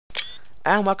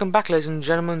And welcome back, ladies and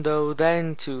gentlemen,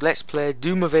 to Let's Play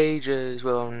Doom of Ages.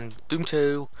 We're on Doom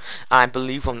 2, I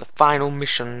believe on the final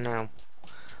mission now,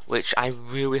 which I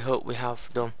really hope we have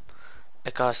done,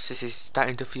 because this is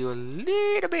starting to feel a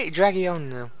little bit draggy on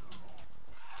now.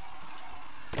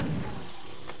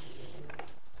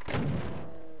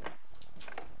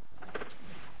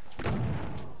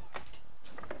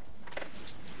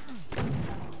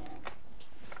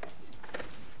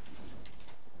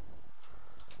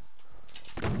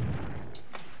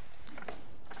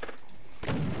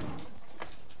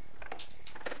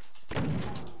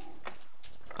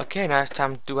 Okay, now it's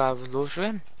time to have those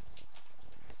room.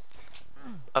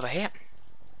 Over here.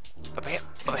 Over here.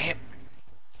 Over here.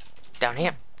 Down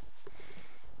here.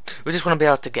 We just want to be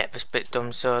able to get this bit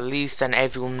done, so at least then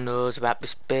everyone knows about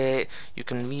this bit, you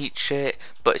can reach it,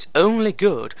 but it's only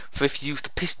good for if you use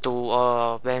the pistol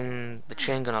or then the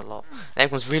chain gun a lot.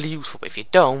 Everyone's really useful, but if you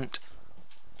don't,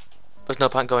 there's no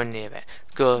point going near it.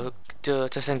 Go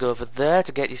over there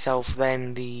to get yourself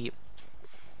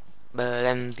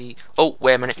oh,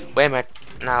 wait a minute.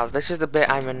 Now, this is the bit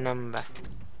I remember.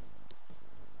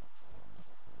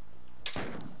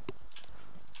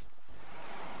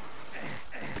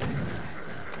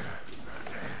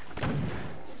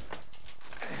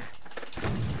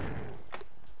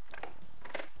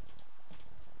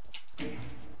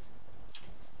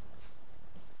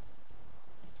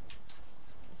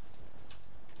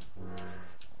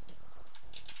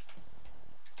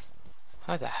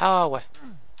 How the hell are we?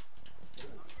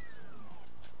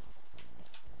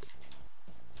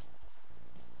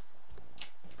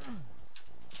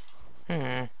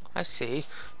 I see.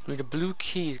 We need a blue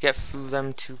key to get through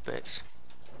them two bits.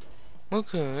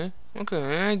 Okay,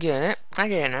 I get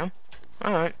it now.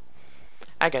 Alright.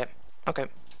 I get it. Okay.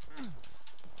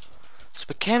 So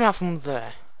we came out from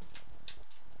there.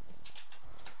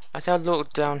 As I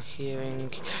look down here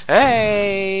and...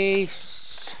 Hey!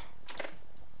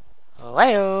 Oh,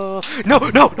 hey-oh!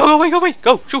 No, go away!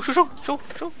 Go!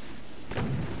 Shoot!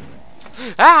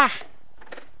 Ah!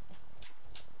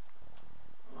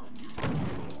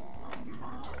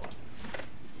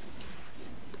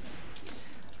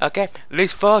 Okay,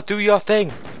 Liz 4, do your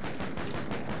thing!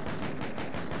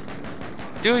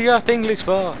 Do your thing, Liz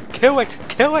 4! Kill it!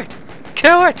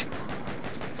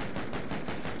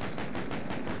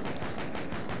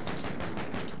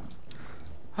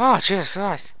 Oh, Jesus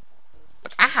Christ!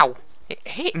 But ow! It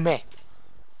hit me!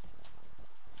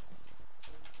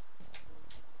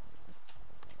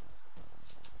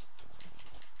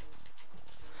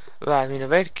 Right, I need a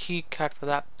red key card for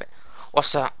that bit.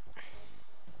 What's that?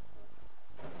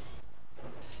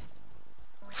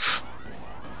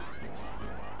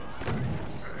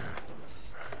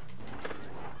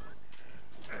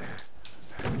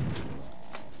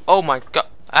 Oh my god!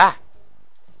 Ah!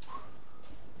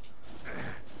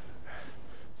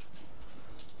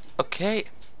 Okay.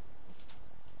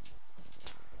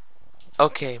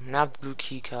 Okay, now the blue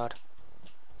key card.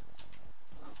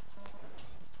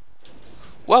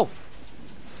 Whoa!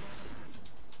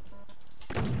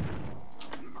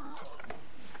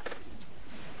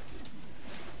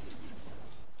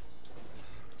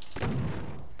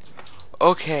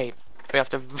 Okay, we have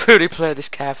to really play this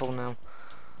careful now.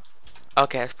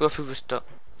 Okay, let's go through the stuff.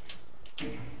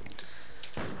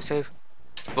 So,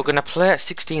 we're gonna play at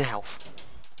 16 health.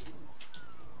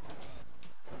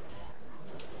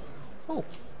 Oh.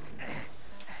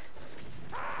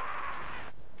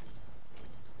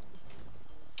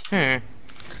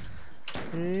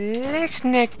 Let's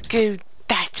not go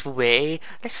that way.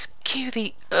 Let's go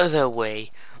the other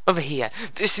way. Over here.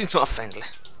 This is not friendly.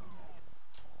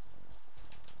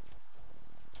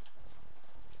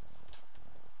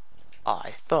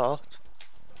 I thought.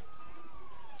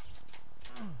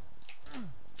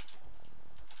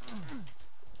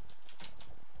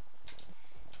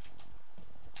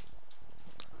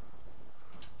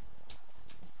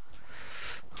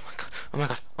 Oh my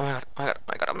god.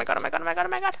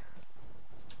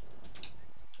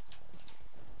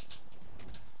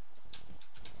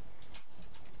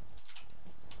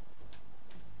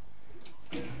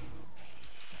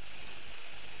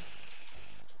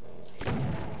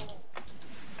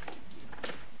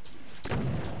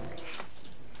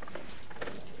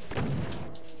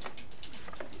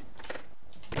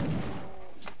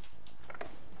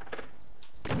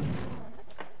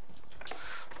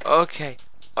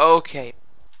 Okay.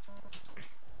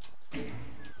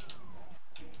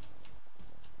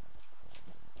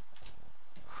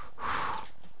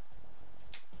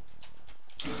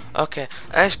 Okay,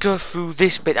 let's go through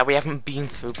this bit that we haven't been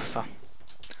through before.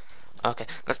 Okay,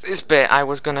 because this bit I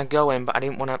was gonna go in, but I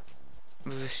didn't want to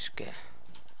risk it.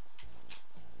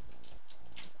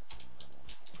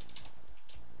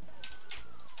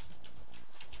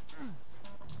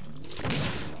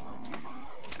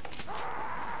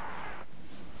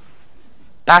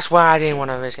 That's why I didn't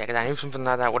want to risk it, because I knew something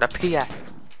like that would appear.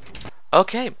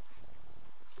 Okay.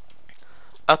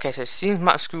 Okay, so it seems I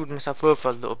might have screwed myself over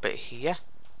a little bit here.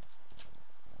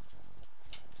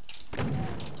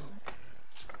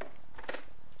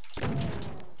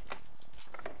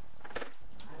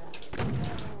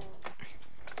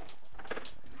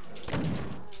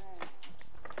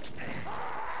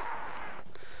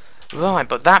 Right,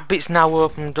 but that bit's now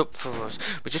opened up for us.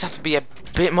 We just have to be a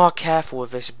bit more careful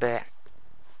with this bit.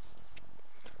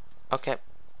 Okay,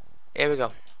 here we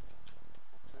go.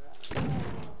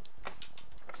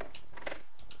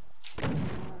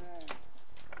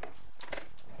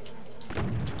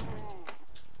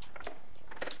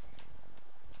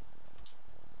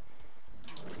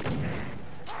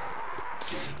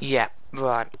 Yeah,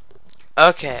 right.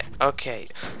 Okay, okay.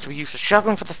 So we used the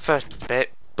shotgun for the first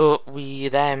bit, but we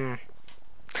then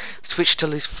switched to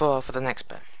list 4 for the next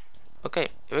bit. Okay,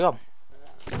 here we go.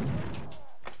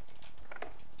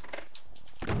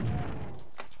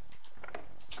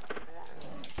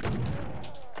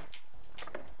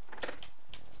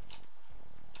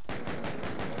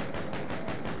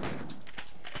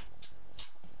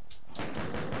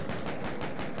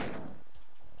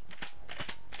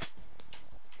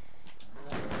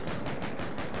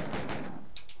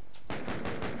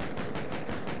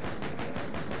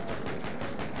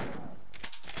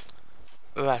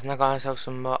 Right, now got myself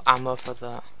some more ammo for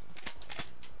that.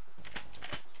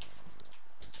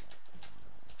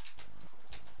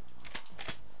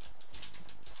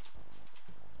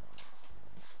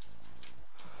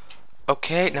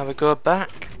 Okay, now we go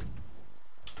back.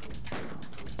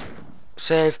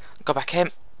 Save, go back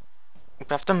in. We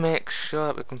have to make sure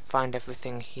that we can find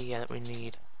everything here that we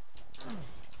need.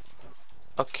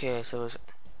 Okay, so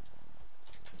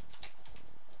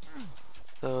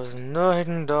there was no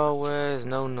hidden doorways,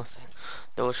 no nothing.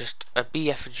 There was just a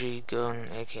BFG gun,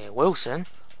 aka Wilson,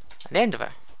 at the end of it.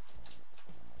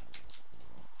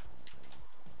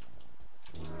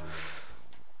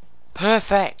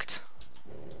 Perfect!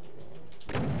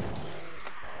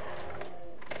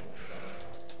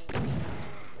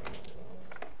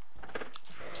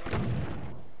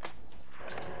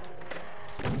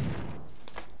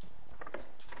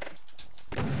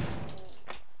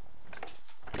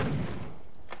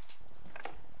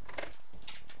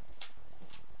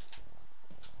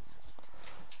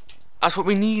 That's what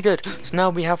we needed! So now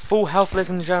we have full health,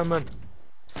 ladies and gentlemen.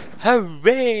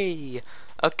 Hooray!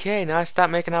 Okay, now let's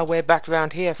start making our way back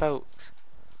around here, folks.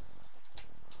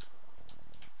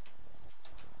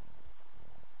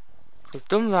 We've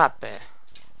done that bit.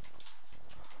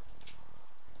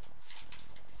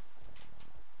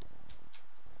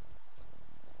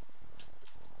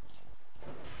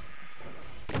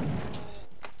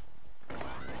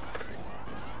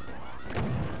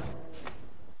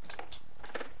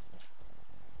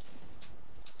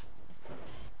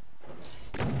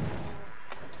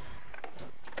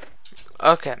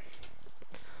 Okay.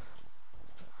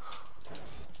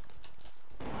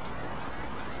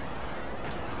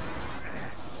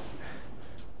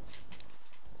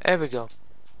 There we go.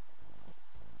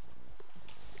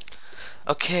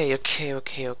 Okay.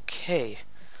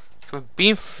 So we've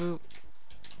been through...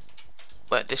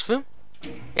 Wait, this room?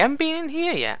 We haven't been in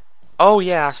here yet. Oh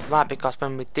yeah, that's right, because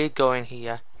when we did go in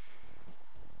here,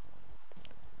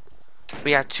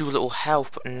 we had 2 little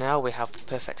health, but now we have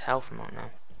perfect health amount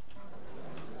now.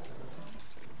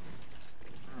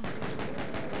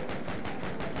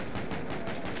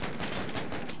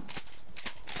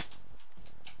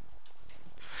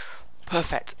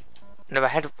 Perfect. Another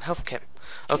health kit.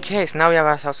 Okay, so now we have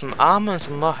ourselves some armor and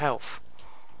some more health.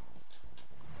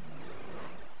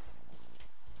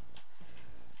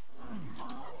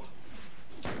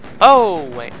 Oh,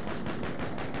 wait.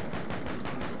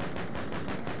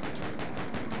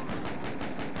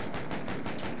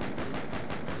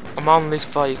 I'm on this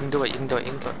far, you can do it, you can do it.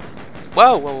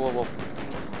 Whoa.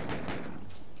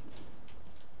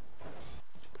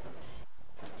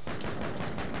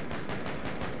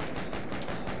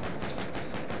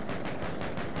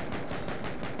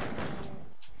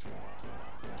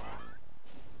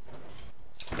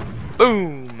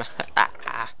 Boom!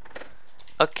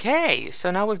 Okay, so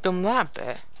now we've done that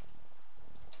bit.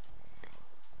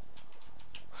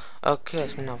 Okay,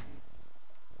 so now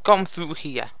gone through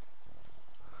here.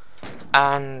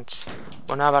 And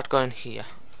we're now about going here.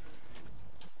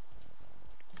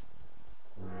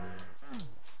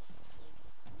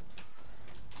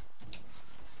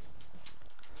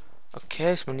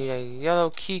 Okay, so we need a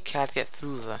yellow key card to get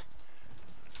through there.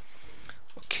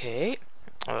 Okay,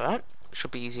 alright.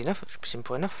 Should be easy enough, it should be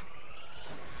simple enough.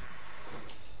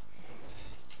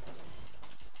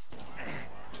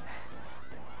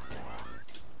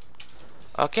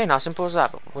 Okay, now simple as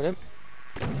that, but with him.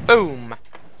 Boom!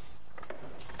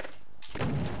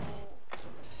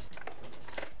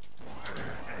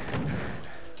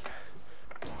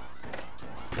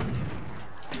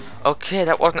 Okay,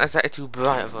 that wasn't exactly too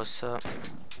bright of us, so...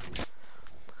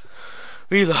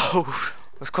 Reload!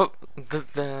 Let's cut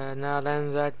now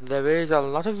then that there is a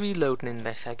lot of reloading in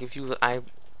this, I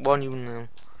warn you now.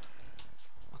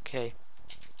 Okay.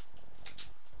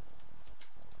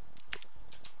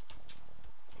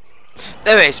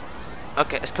 There it is!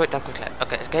 Okay, let's cut it down quickly.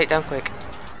 Okay, let's get it down quick.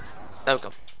 There we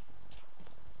go.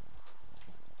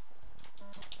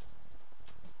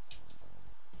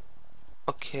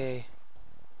 Okay.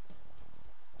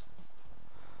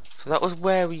 So that was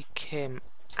where we came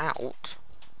out.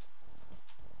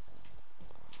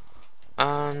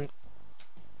 And...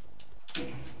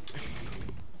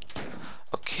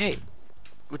 okay.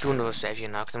 We'll do another save here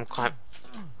now, because I'm quite...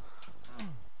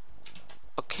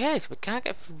 okay, so we can't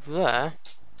get through there.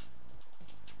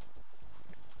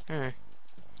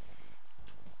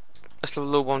 Let's have a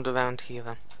little wander around here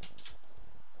then.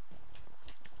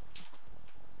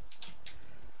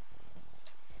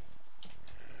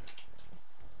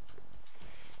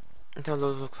 Let's have a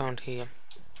little look around here.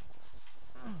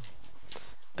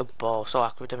 A ball, so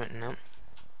accurate, isn't it now?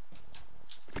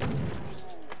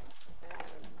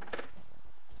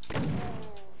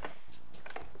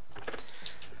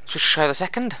 Just try the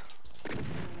second.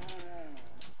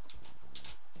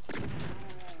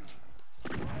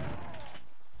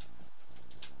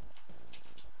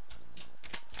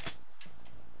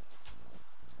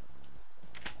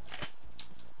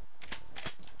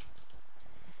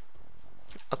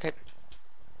 Okay.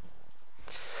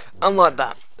 Unlike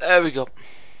that. There we go.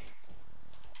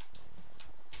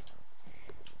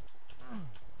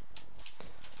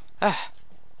 Ah.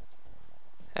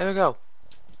 There we go.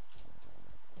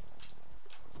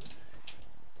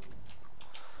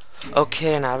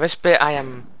 Okay, now this bit I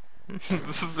am...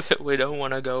 we don't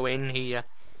want to go in here.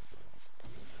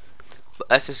 But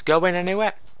let's just go in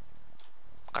anyway.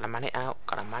 Gotta man it out,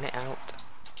 gotta man it out.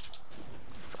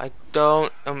 If I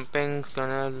don't, something's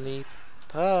gonna leap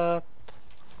up.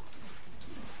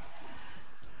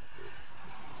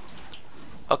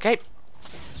 Okay.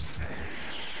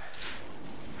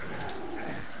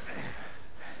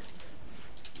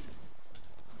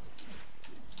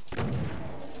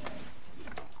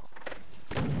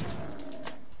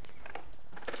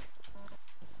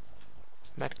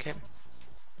 Medkit.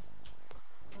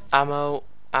 Ammo,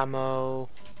 ammo,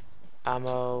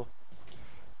 ammo,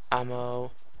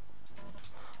 ammo,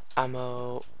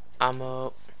 ammo,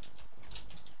 ammo.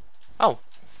 Oh.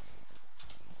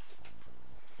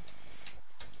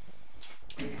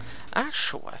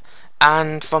 Sure.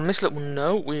 And from this little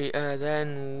note, we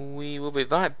will be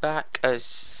right back as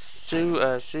soon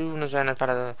as I've had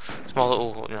a small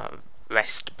little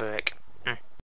rest break.